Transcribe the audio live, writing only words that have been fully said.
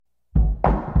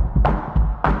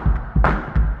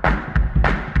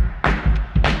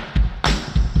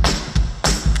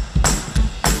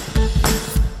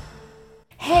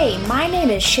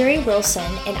name is Sherry Wilson,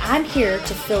 and I'm here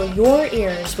to fill your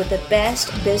ears with the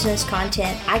best business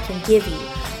content I can give you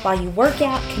while you work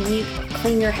out, commute, or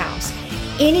clean your house.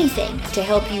 Anything to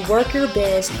help you work your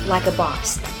biz like a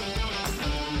boss.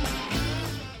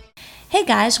 Hey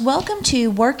guys, welcome to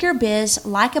Work Your Biz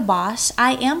Like a Boss.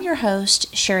 I am your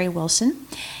host, Sherry Wilson,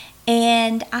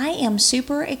 and I am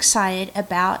super excited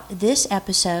about this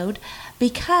episode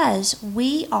because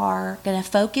we are going to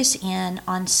focus in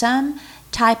on some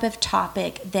type of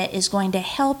topic that is going to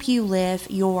help you live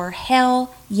your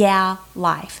hell yeah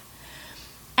life.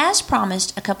 As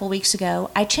promised a couple weeks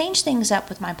ago, I changed things up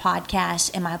with my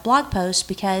podcast and my blog post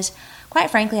because,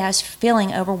 quite frankly, I was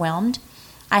feeling overwhelmed.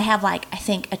 I have I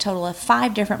think a total of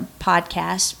 5 different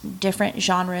podcasts, different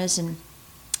genres, and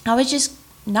I was just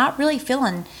not really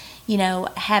feeling,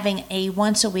 having a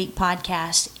once a week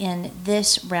podcast in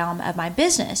this realm of my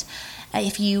business.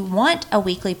 If you want a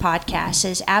weekly podcast,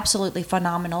 it's absolutely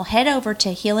phenomenal. Head over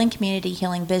to Healing Community,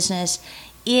 Healing Business.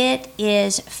 It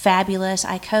is fabulous.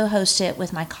 I co-host it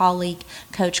with my colleague,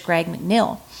 Coach Greg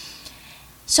McNeil.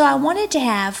 So I wanted to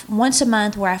have once a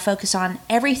month where I focus on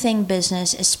everything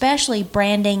business, especially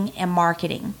branding and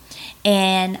marketing.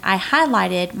 And I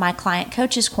highlighted my Client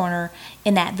Coaches Corner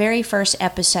in that very first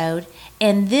episode.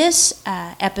 In this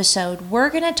episode, we're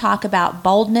going to talk about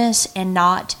boldness and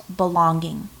not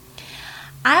belonging.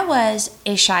 I was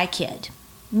a shy kid,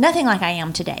 nothing like I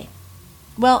am today.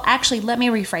 Well, actually, let me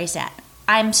rephrase that.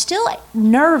 I'm still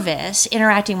nervous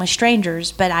interacting with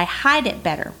strangers, but I hide it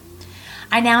better.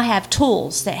 I now have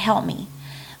tools that help me.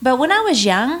 But when I was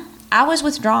young, I was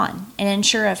withdrawn and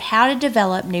unsure of how to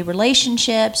develop new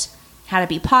relationships, how to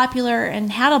be popular,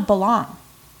 and how to belong.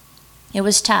 It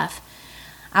was tough.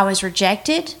 I was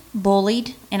rejected,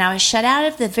 bullied, and I was shut out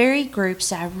of the very groups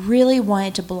that I really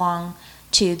wanted to belong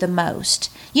to the most.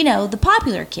 The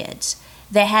popular kids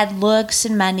that had looks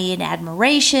and money and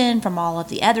admiration from all of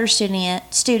the other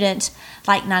students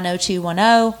like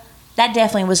 90210. That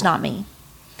definitely was not me.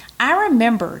 I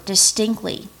remember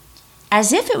distinctly,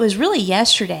 as if it was really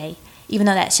yesterday, even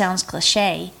though that sounds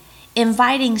cliche,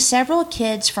 inviting several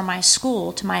kids from my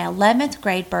school to my 11th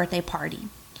grade birthday party.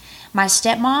 My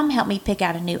stepmom helped me pick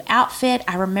out a new outfit.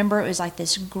 I remember it was like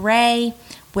this gray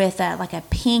with a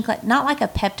pink, not like a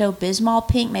Pepto-Bismol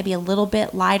pink, maybe a little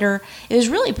bit lighter. It was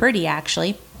really pretty,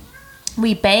 actually.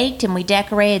 We baked and we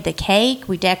decorated the cake,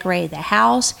 we decorated the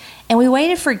house, and we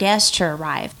waited for guests to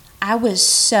arrive. I was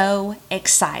so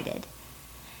excited.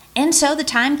 And so the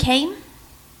time came,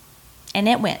 and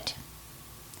it went.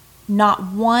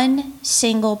 Not one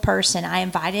single person I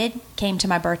invited came to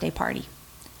my birthday party.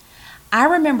 I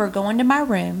remember going to my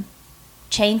room,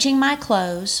 changing my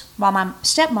clothes while my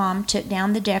stepmom took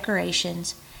down the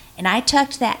decorations, and I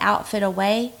tucked that outfit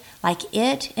away like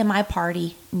it and my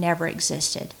party never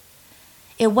existed.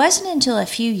 It wasn't until a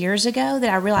few years ago that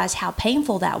I realized how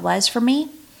painful that was for me,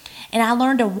 and I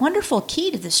learned a wonderful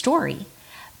key to the story.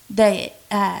 The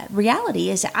reality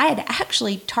is that I had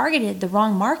actually targeted the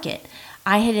wrong market.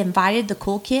 I had invited the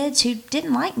cool kids who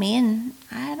didn't like me, and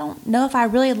I don't know if I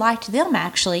really liked them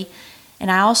actually. And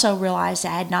I also realized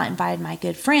I had not invited my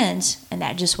good friends, and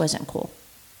that just wasn't cool.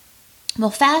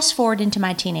 Well, fast forward into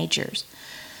my teenage years.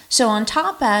 So on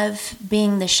top of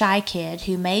being the shy kid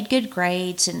who made good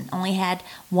grades and only had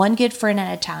one good friend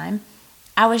at a time,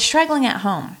 I was struggling at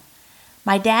home.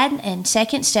 My dad and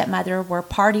second stepmother were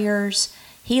partiers.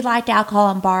 He liked alcohol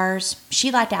and bars.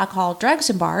 She liked alcohol, drugs,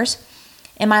 and bars.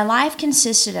 And my life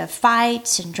consisted of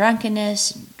fights and drunkenness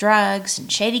and drugs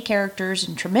and shady characters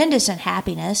and tremendous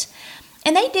unhappiness.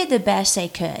 And they did the best they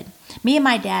could. Me and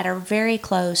my dad are very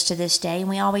close to this day, and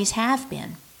we always have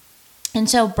been. And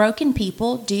so broken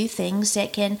people do things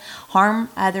that can harm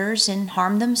others and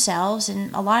harm themselves,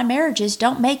 and a lot of marriages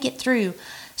don't make it through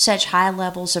such high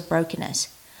levels of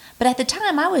brokenness. But at the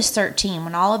time, I was 13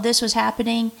 when all of this was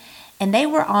happening, and they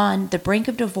were on the brink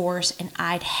of divorce, and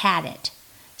I'd had it.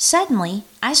 Suddenly,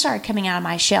 I started coming out of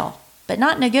my shell, but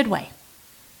not in a good way.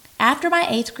 After my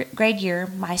 8th grade year,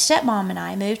 my stepmom and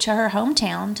I moved to her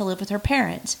hometown to live with her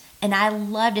parents, and I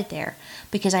loved it there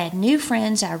because I had new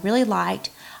friends I really liked.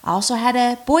 I also had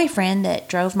a boyfriend that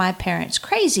drove my parents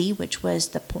crazy, which was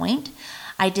the point.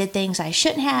 I did things I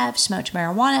shouldn't have, smoked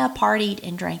marijuana, partied,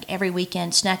 and drank every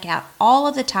weekend, snuck out all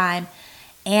of the time,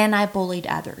 and I bullied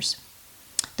others.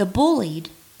 The bullied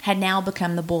had now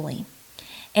become the bully,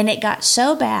 and it got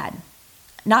so bad,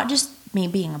 not just me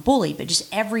being a bully, but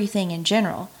just everything in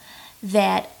general,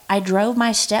 that I drove my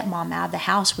stepmom out of the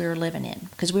house we were living in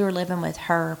because we were living with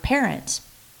her parents.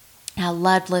 I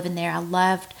loved living there. I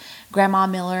loved Grandma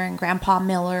Miller and Grandpa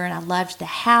Miller, and I loved the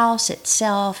house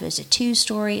itself. It was a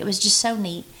 2-story. It was just so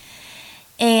neat.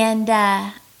 And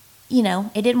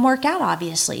it didn't work out,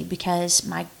 obviously, because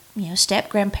my, step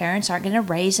grandparents aren't going to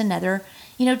raise another,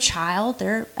 child.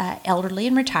 They're elderly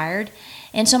and retired.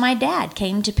 And so my dad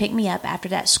came to pick me up after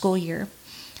that school year.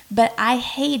 But I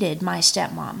hated my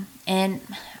stepmom, and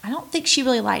I don't think she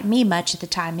really liked me much at the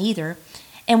time either.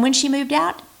 And when she moved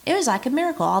out, it was like a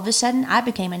miracle. All of a sudden, I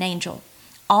became an angel.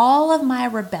 All of my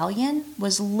rebellion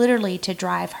was literally to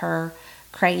drive her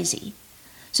crazy.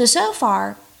 So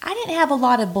far, I didn't have a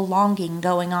lot of belonging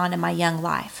going on in my young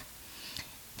life.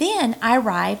 Then I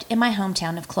arrived in my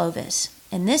hometown of Clovis,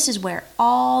 and this is where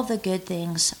all the good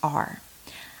things are.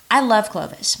 I love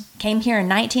Clovis. Came here in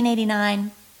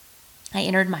 1989. I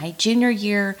entered my junior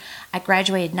year. I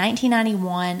graduated in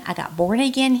 1991. I got born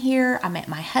again here. I met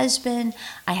my husband.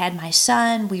 I had my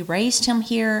son. We raised him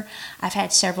here. I've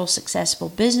had several successful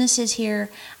businesses here.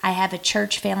 I have a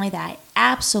church family that I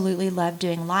absolutely love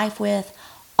doing life with.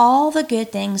 All the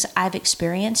good things I've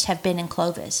experienced have been in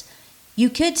Clovis. You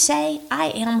could say I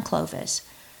am Clovis.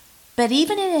 But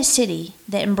even in a city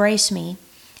that embraced me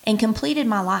and completed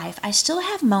my life, I still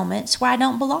have moments where I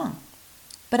don't belong.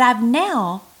 But I've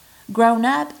now grown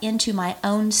up into my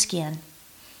own skin,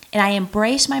 and I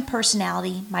embrace my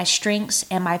personality, my strengths,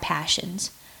 and my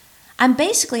passions. I'm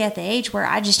basically at the age where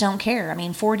I just don't care.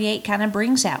 48 kind of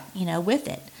brings out, with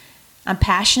it. I'm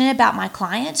passionate about my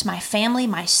clients, my family,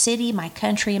 my city, my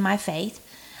country, and my faith.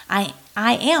 I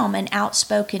am an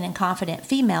outspoken and confident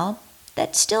female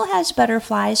that still has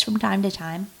butterflies from time to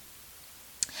time.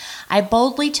 I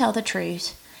boldly tell the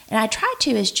truth, and I try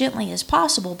to as gently as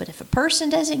possible, but if a person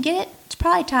doesn't get it, it's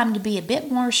probably time to be a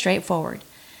bit more straightforward.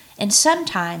 And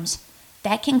sometimes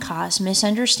that can cause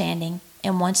misunderstanding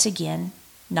and, once again,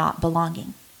 not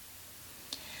belonging.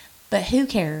 But who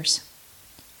cares?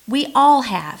 We all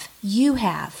have, you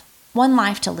have, one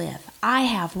life to live. I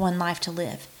have one life to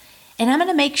live. And I'm going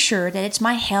to make sure that it's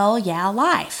my hell yeah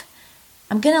life.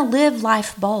 I'm going to live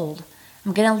life bold.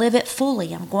 I'm going to live it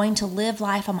fully. I'm going to live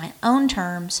life on my own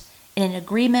terms and in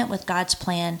agreement with God's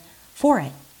plan for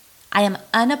it. I am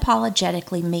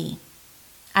unapologetically me.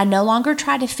 I no longer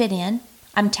try to fit in.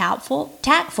 I'm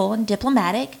tactful and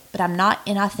diplomatic, but I'm not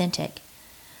inauthentic.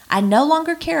 I no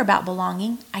longer care about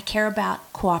belonging. I care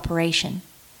about cooperation.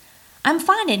 I'm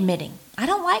fine admitting I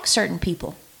don't like certain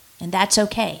people, and that's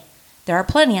okay. There are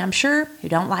plenty, I'm sure, who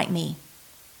don't like me.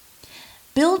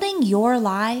 Building your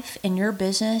life and your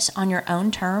business on your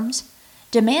own terms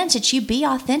demands that you be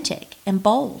authentic and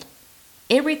bold.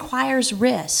 It requires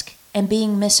risk and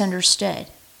being misunderstood.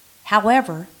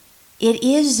 However, it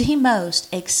is the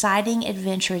most exciting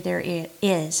adventure there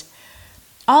is.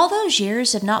 All those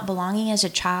years of not belonging as a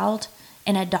child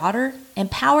and a daughter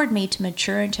empowered me to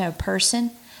mature into a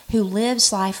person who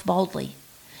lives life boldly.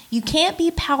 You can't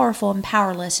be powerful and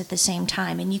powerless at the same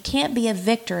time, and you can't be a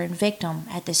victor and victim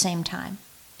at the same time.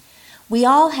 We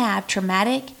all have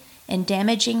traumatic and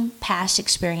damaging past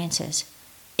experiences.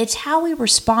 It's how we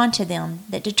respond to them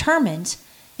that determines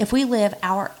if we live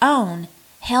our own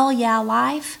hell yeah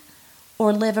life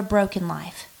or live a broken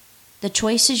life. The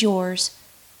choice is yours.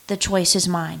 The choice is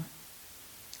mine.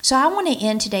 So I want to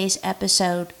end today's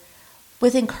episode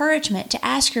with encouragement to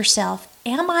ask yourself,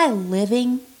 am I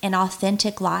living an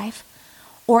authentic life,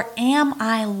 or am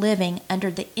I living under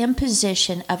the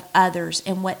imposition of others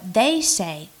and what they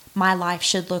say my life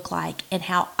should look like and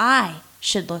how I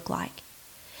should look like?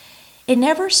 It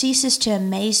never ceases to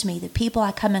amaze me, the people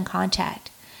I come in contact,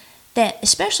 that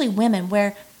especially women,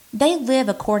 where they live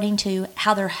according to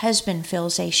how their husband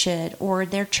feels they should, or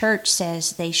their church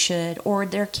says they should, or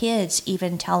their kids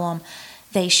even tell them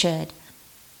they should.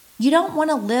 You don't want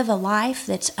to live a life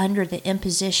that's under the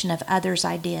imposition of others'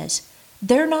 ideas.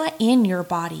 They're not in your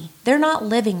body. They're not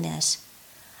living this.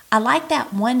 I like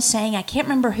that one saying, I can't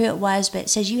remember who it was, but it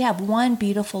says you have one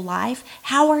beautiful life.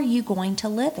 How are you going to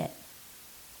live it?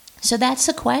 So that's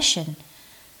the question.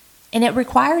 And it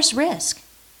requires risk.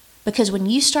 Because when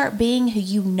you start being who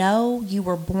you know you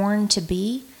were born to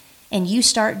be, and you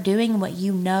start doing what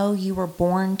you know you were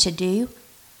born to do,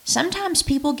 sometimes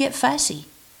people get fussy.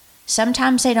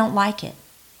 Sometimes they don't like it.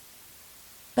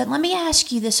 But let me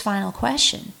ask you this final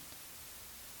question.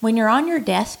 When you're on your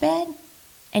deathbed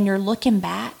and you're looking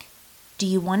back, do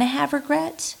you want to have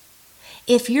regrets?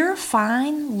 If you're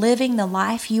fine living the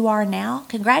life you are now,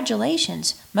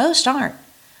 congratulations. Most aren't.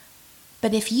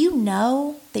 But if you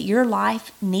know that your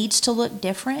life needs to look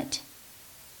different,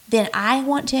 then I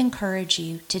want to encourage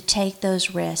you to take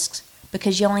those risks,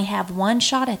 because you only have one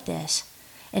shot at this.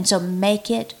 And so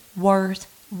make it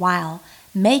worthwhile.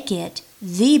 Make it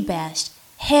the best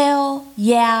hell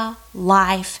yeah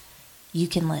life you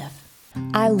can live.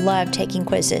 I love taking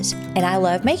quizzes, and I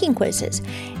love making quizzes.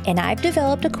 and I've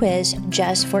developed a quiz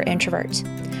just for introverts.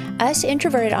 Us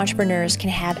introverted entrepreneurs can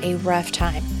have a rough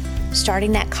time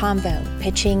starting that convo,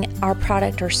 pitching our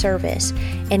product or service,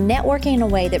 and networking in a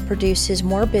way that produces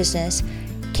more business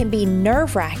can be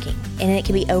nerve-wracking and it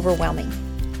can be overwhelming.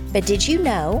 But did you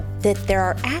know that there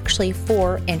are actually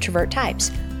 4 introvert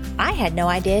types? I had no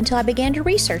idea until I began to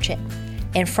research it.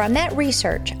 And from that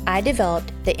research, I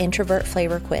developed the Introvert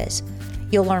Flavor Quiz.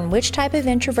 You'll learn which type of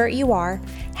introvert you are,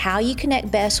 how you connect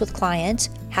best with clients,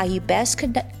 how you best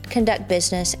conduct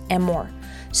business, and more.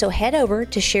 So head over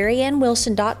to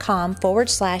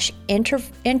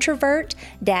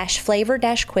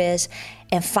sherryannwilson.com/introvert-flavor-quiz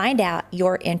and find out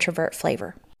your introvert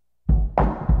flavor.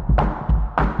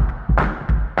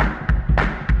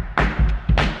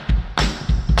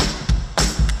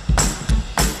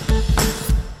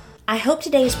 I hope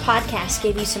today's podcast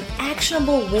gave you some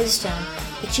actionable wisdom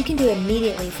that you can do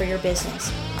immediately for your business.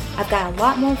 I've got a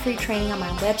lot more free training on my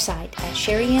website at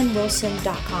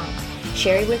sherryannwilson.com.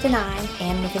 Sherry with an I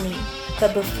and with an E.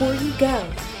 But before you go,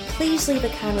 please leave a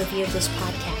kind review of this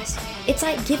podcast. It's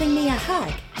like giving me a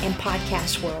hug in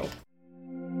podcast world.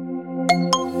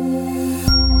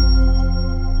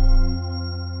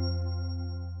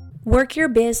 Work Your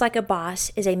Biz Like a Boss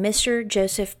is a Mr.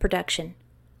 Joseph production.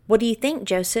 What do you think,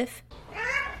 Joseph?